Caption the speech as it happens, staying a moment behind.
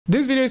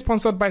This video is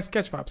sponsored by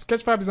SKETCHFAB.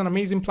 SKETCHFAB is an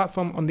amazing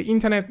platform on the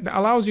internet that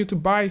allows you to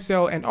buy,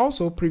 sell, and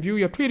also preview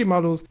your 3D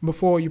models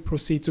before you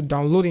proceed to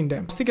downloading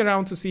them. Stick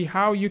around to see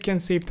how you can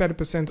save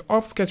 30%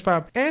 off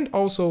SKETCHFAB and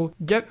also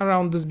get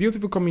around this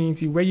beautiful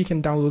community where you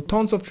can download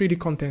tons of 3D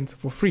content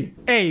for free.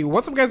 Hey,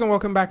 what's up guys and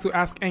welcome back to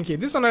askNK.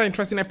 This is another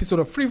interesting episode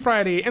of Free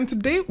Friday, and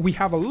today we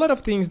have a lot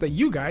of things that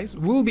you guys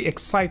will be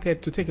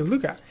excited to take a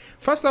look at.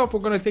 First off,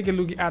 we're going to take a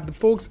look at the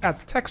folks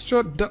at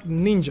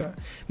Texture.Ninja.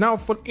 Now,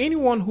 for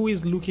anyone who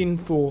is looking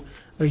for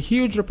a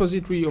huge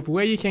repository of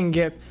where you can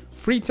get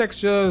free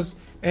textures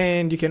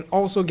and you can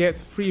also get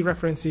free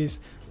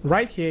references,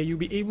 right here you'll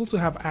be able to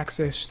have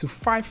access to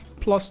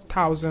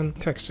 5,000+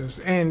 textures,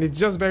 and it's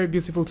just very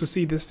beautiful to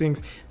see these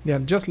things. They are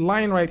just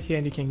lying right here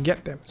and you can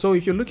get them. So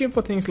if you're looking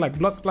for things like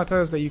blood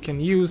splatters that you can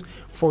use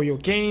for your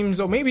games,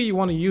 or maybe you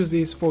want to use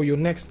this for your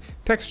next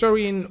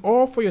texturing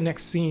or for your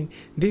next scene,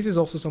 this is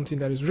also something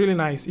that is really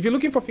nice. If you're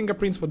looking for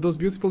fingerprints for those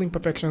beautiful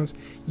imperfections,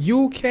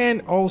 you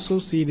can also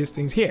see these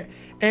things here.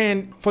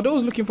 And for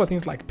those looking for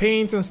things like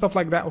paints and stuff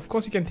like that, of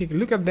course you can take a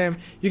look at them.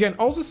 You can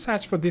also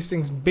search for these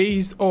things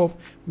based off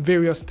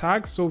various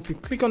tags. So if you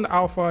click on the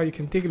alpha, you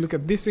can take a look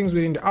at these things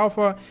within the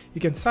alpha.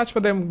 You can search for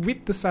them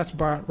with the search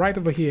bar right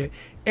over here.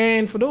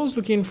 And for those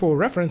looking for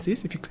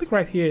references, if you click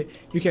right here,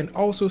 you can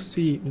also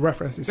see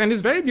references. And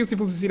it's very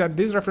beautiful to see that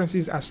these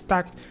references are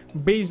stacked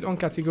based on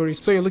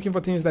categories. So you're looking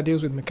for things that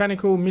deals with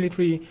mechanical,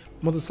 military,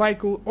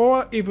 motorcycle,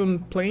 or even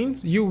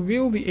planes, you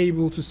will be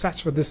able to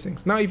search for these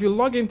things. Now, if you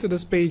log into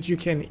this page, you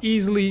can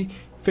easily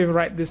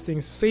favorite these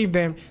things, save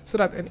them, so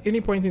that at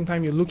any point in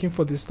time you're looking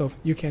for this stuff,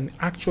 you can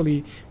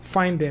actually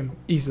find them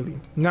easily.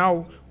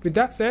 Now, with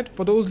that said,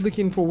 for those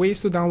looking for ways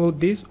to download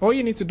this, all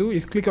you need to do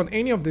is click on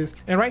any of this,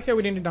 and right here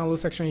within the download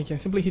section, you can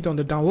simply hit on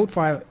the download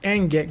file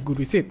and get good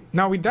with it.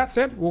 Now, with that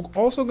said, we're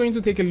also going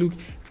to take a look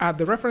at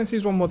the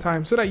references one more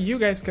time so that you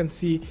guys can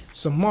see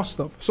some more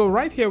stuff. So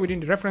right here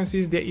within the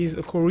references, there is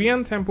a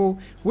Korean temple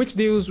which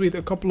deals with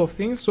a couple of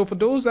things. So for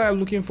those that are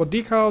looking for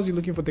decals, you're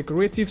looking for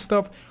decorative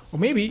stuff, or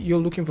maybe you're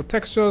looking for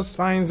textures,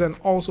 signs, and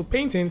also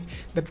paintings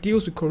that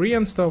deals with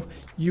Korean stuff,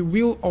 you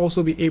will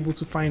also be able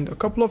to find a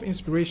couple of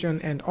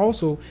inspiration, and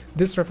also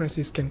these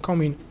references can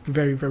come in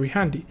very, very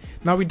handy.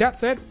 Now, with that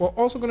said, we're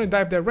also going to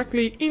dive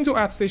directly into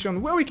ArtStation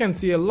where we can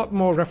see a lot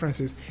more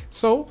references.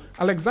 So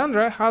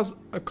Aleksandra has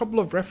a couple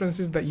of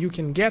references that you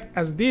can get,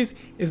 as this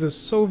is a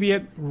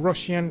Soviet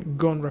Russian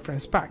gun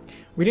reference pack.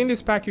 Within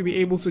this pack, you'll be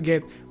able to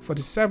get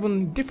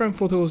 47 different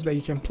photos that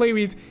you can play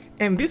with,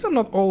 and these are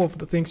not all of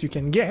the things you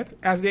can get,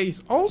 as there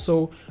is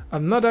also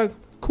another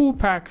cool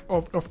pack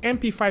of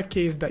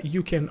MP5Ks that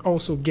you can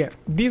also get.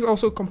 This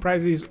also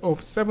comprises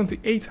of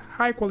 78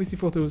 high quality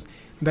photos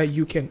that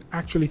you can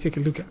actually take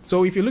a look at.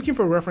 So if you're looking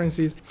for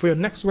references for your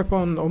next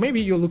weapon, or maybe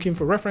you're looking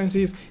for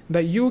references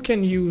that you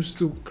can use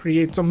to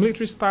create some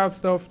military style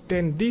stuff,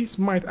 then this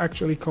might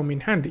actually come in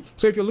handy.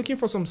 So if you're looking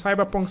for some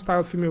cyberpunk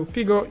style female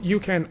figure,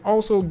 you can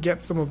also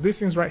get some of these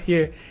things right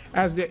here,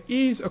 as there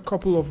is a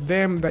couple of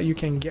them that you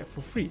can get for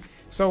free.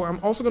 So I'm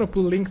also going to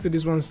put a link to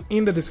these ones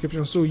in the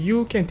description so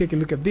you can take a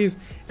look at this.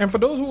 And for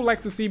those who would like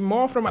to see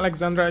more from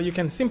Aleksandra, you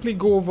can simply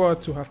go over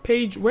to her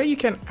page where you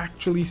can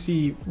actually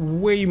see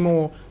way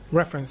more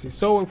references.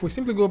 So if we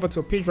simply go over to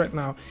a page right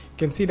now, you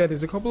can see that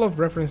there's a couple of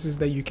references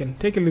that you can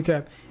take a look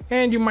at,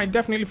 and you might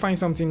definitely find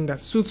something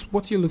that suits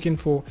what you're looking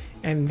for,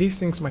 and these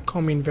things might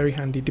come in very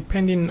handy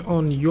depending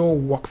on your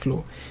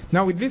workflow.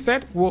 Now, with this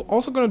said, we're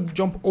also going to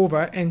jump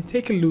over and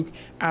take a look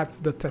at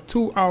the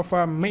tattoo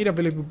alpha made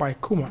available by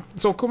Kumar.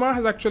 So Kumar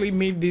has actually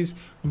made these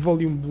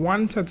volume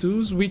 1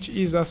 tattoos, which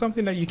is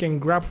something that you can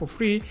grab for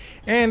free,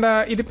 and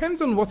it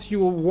depends on what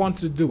you want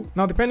to do.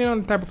 Now, depending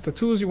on the type of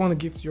tattoos you want to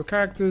give to your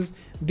characters,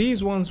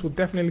 these ones will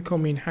definitely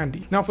come in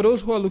handy. Now, for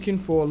those who are looking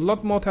for a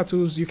lot more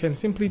tattoos, you can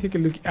simply take a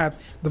look at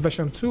the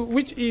version 2,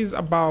 which is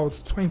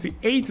about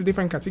 28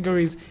 different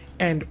categories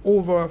and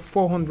over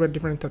 400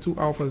 different tattoo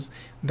alphas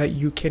that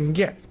you can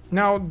get.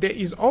 Now, there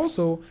is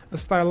also a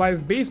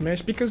stylized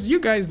Basemesh, because you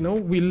guys know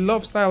we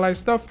love stylized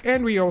stuff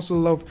and we also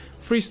love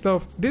free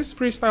stuff. This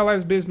free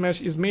stylized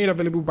Basemesh is made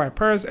available by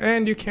Peárse,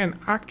 and you can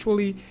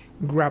actually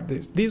grab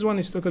this. This one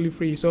is totally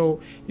free, so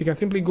you can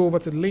simply go over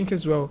to the link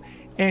as well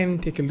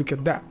and take a look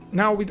at that.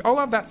 Now, with all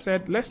of that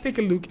said, let's take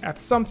a look at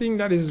something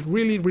that is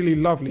really, really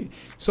lovely.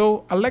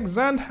 So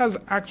Aleksand has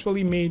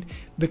actually made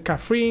the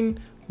Kafrine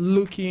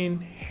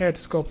looking head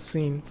sculpt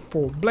scene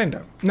for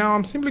Blender. Now,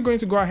 I'm simply going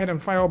to go ahead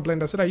and fire up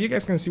Blender so that you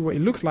guys can see what it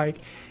looks like,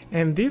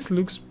 and this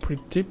looks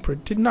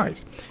pretty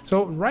nice.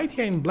 So right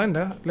here in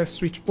Blender, let's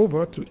switch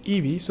over to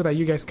EEVEE so that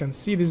you guys can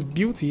see this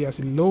beauty as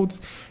it loads,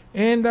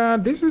 and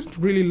this is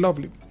really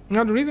lovely.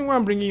 Now, the reason why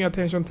I'm bringing your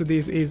attention to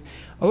this is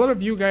a lot of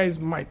you guys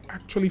might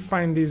actually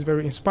find this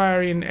very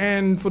inspiring,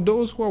 and for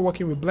those who are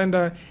working with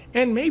Blender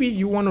and maybe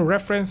you want to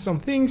reference some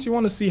things, you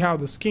want to see how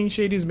the skin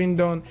shade is being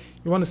done,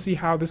 you want to see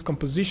how this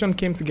composition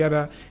came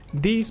together,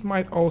 this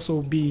might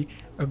also be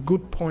a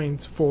good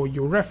point for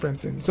your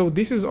referencing. So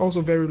this is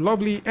also very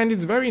lovely, and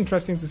it's very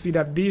interesting to see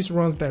that this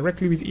runs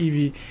directly with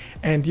EEVEE,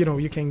 and you know,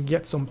 you can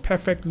get some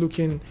perfect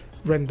looking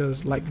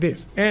renders like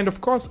this. And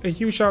of course, a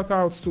huge shout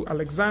out to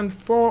Aleksand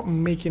for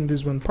making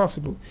this one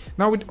possible.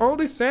 Now with all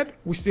this said,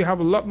 we still have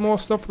a lot more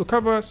stuff to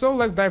cover, so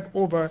let's dive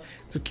over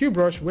to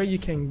QBrush, where you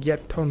can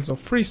get tons of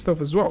free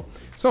stuff as well.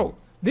 So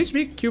this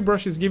week,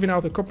 QBrush is giving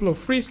out a couple of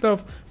free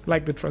stuff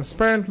like the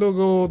transparent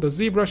logo, the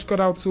ZBrush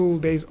cutout tool.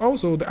 There is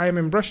also the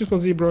IMMBrushes for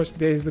ZBrush.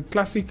 There is the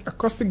classic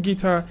acoustic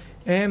guitar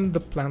and the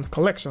plant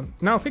collection.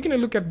 Now, taking a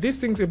look at these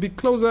things a bit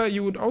closer,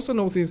 you would also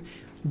notice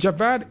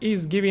Javad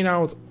is giving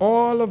out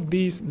all of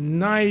these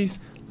nice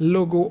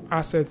logo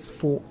assets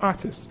for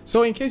artists.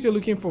 So in case you're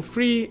looking for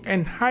free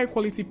and high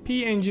quality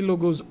PNG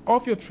logos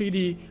of your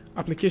 3D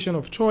application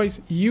of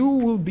choice, you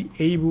will be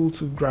able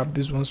to grab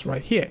these ones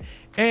right here.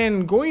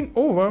 And going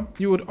over,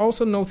 you would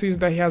also notice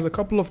that he has a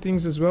couple of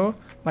things as well,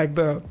 like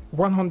the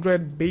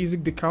 100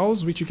 basic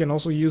decals, which you can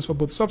also use for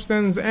both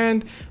Substance,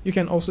 and you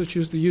can also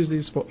choose to use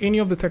this for any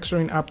of the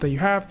texturing app that you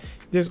have.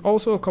 There's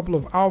also a couple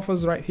of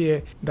alphas right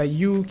here that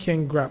you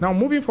can grab. Now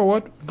moving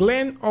forward,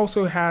 Glenn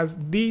also has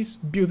this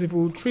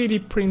beautiful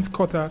 3D print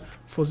cutter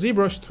for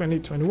ZBrush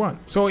 2021.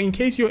 So in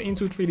case you're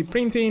into 3D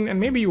printing and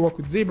maybe you work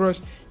with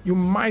ZBrush, you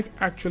might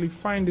actually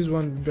find this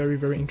one very,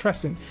 very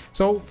interesting.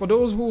 So for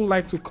those who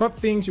like to cut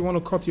things, you want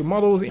to cut your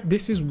models,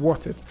 this is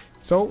worth it.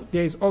 So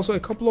there is also a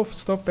couple of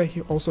stuff that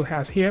he also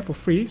has here for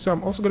free. So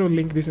I'm also going to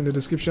link this in the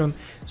description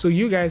so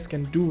you guys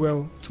can do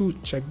well to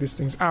check these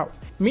things out.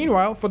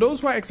 Meanwhile, for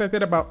those who are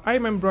excited about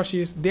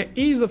IMMBrushes, there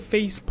is a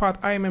face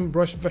part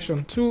IMMBrush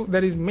version 2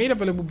 that is made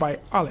available by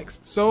Alex.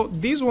 So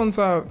these ones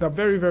are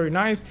very, very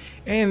nice,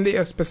 and they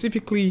are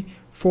specifically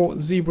for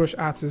ZBrush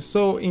artists.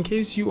 So in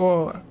case you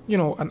are,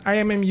 an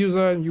IMM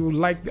user, you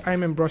like the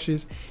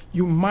IMMBrushes,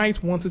 you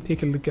might want to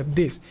take a look at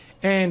this.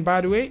 And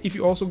by the way, if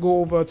you also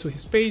go over to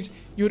his page,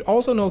 you'd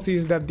also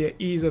notice that there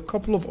is a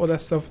couple of other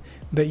stuff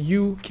that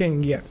you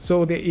can get.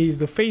 So there is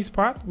the face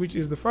part, which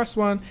is the first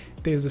one.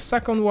 There's the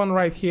second one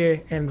right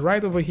here, and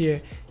right over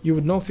here, you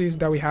would notice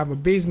that we have a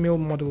base mill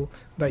model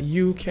that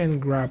you can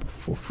grab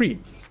for free.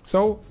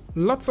 So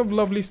lots of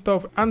lovely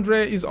stuff.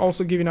 Andre is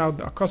also giving out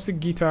the acoustic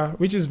guitar,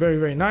 which is very,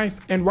 very nice.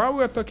 And while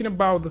we're talking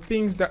about the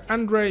things that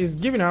Andre is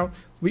giving out,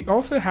 we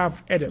also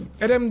have Addon.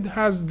 Addon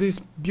has this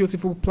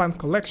beautiful plant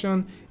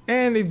collection,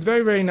 and it's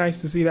very, very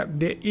nice to see that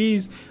there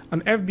is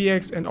an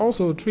FBX and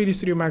also 3D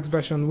Studio Max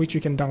version which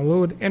you can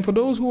download. And for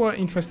those who are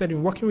interested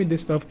in working with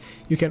this stuff,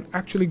 you can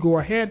actually go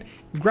ahead,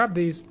 grab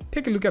this,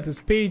 take a look at this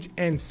page,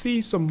 and see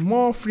some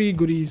more free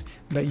goodies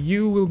that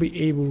you will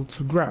be able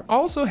to grab.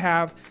 Also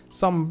have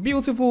some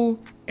beautiful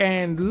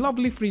and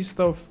lovely free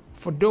stuff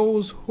for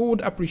those who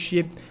would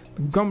appreciate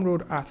the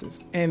Gumroad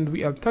artist, and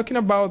we are talking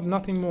about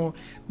nothing more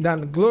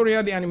than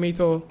Gloria the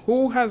animator,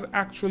 who has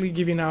actually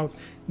given out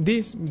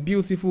this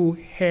beautiful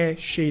hair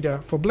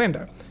shader for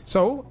Blender.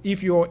 So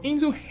if you're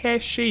into hair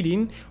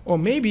shading, or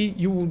maybe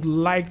you would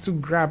like to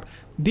grab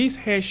these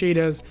hair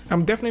shaders,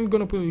 I'm definitely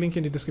going to put a link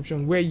in the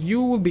description where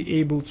you will be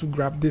able to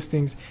grab these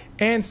things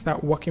and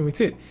start working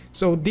with it.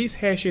 So these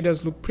hair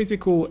shaders look pretty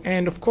cool,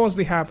 and of course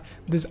they have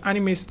this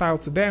anime style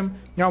to them.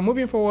 Now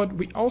moving forward,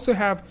 we also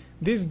have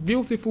this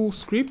beautiful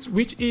script,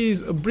 which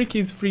is a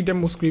Brickit free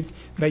demo script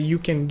that you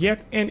can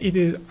get, and it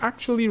is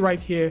actually right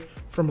here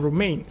from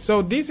Romain.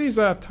 So this is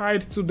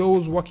tied to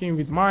those working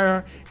with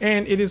Maya,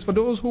 and it is for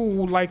those who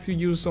would like to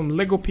use some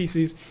Lego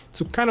pieces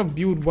to kind of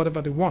build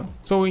whatever they want.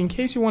 So in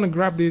case you want to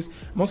grab this,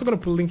 I'm also going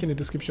to put a link in the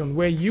description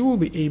where you will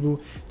be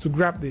able to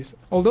grab this.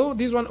 Although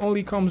this one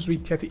only comes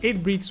with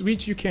 38 bricks,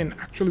 which you can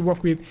actually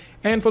work with.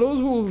 And for those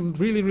who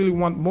really, really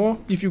want more,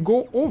 if you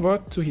go over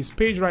to his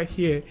page right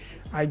here,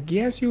 I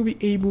guess you'll be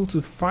able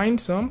to find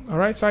some. All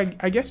right, so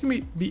I guess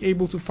you'll be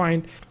able to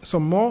find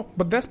some more.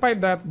 But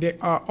despite that, there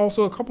are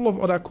also a couple of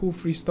other cool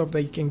free stuff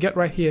that you can get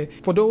right here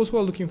for those who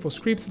are looking for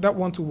scripts that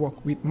want to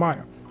work with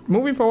Maya.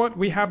 Moving forward,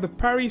 we have the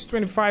Paris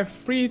 25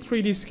 free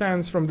 3D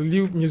scans from the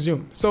Louvre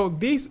Museum. So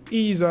this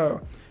is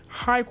a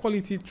high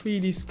quality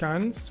 3D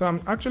scans. So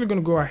I'm actually going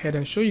to go ahead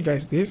and show you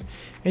guys this,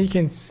 and you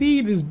can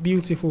see this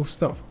beautiful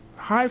stuff,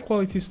 high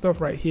quality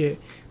stuff right here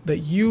that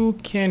you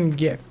can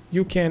get.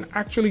 You can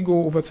actually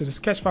go over to the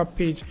SKETCHFAB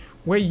page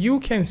where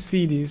you can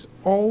see this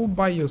all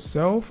by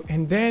yourself,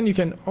 and then you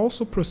can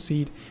also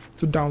proceed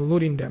to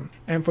downloading them.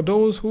 And for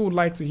those who would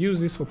like to use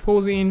this for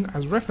posing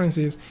as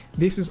references,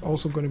 this is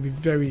also going to be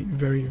very,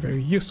 very,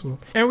 very useful.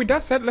 And with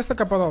that said, let's talk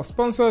about our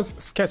sponsors,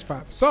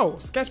 SKETCHFAB. So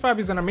SKETCHFAB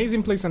is an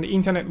amazing place on the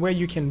internet where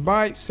you can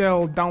buy,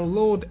 sell,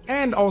 download,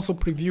 and also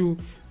preview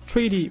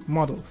 3D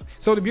models.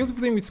 So the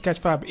beautiful thing with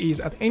SKETCHFAB is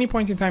at any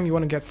point in time you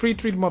want to get free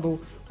 3D model,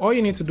 all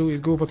you need to do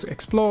is go over to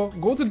explore,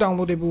 go to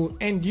downloadable,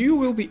 and you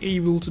will be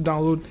able to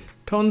download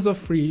tons of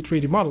free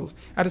 3D models.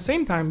 At the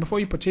same time, before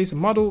you purchase a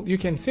model, you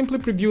can simply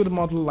preview the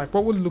model like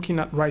what we're looking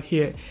at right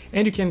here,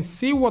 and you can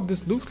see what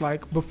this looks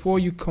like before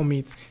you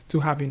commit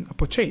to having a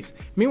purchase.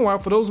 Meanwhile,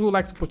 for those who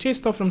like to purchase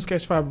stuff from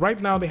SKETCHFAB, right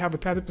now they have a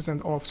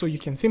 30% off, so you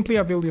can simply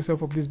avail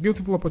yourself of this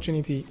beautiful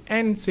opportunity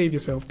and save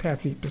yourself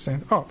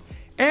 30% off.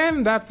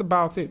 And that's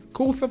about it.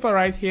 Cool stuff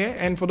right here.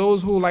 And for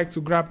those who like to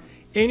grab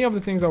any of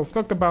the things that we've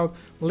talked about,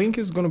 link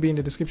is going to be in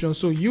the description,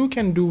 so you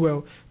can do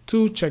well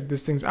to check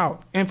these things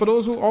out. And for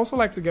those who also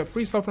like to get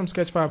free stuff from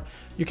SKETCHFAB,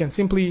 you can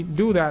simply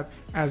do that,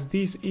 as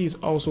this is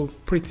also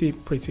pretty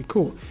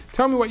cool.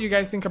 Tell me what you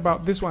guys think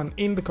about this one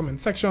in the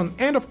comment section,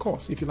 and of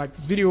course, if you like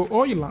this video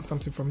or you learned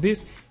something from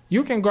this,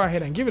 you can go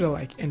ahead and give it a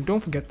like, and don't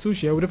forget to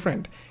share with a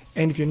friend.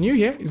 And if you're new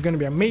here, it's going to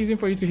be amazing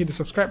for you to hit the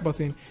subscribe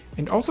button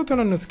and also turn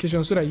on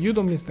notifications so that you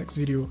don't miss next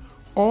video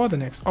or the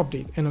next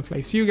update. And until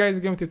I see you guys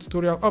again with a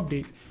tutorial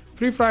update,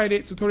 Free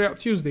Friday, Tutorial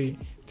Tuesday,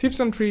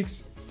 tips and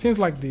tricks, things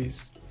like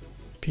this.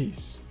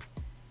 Peace.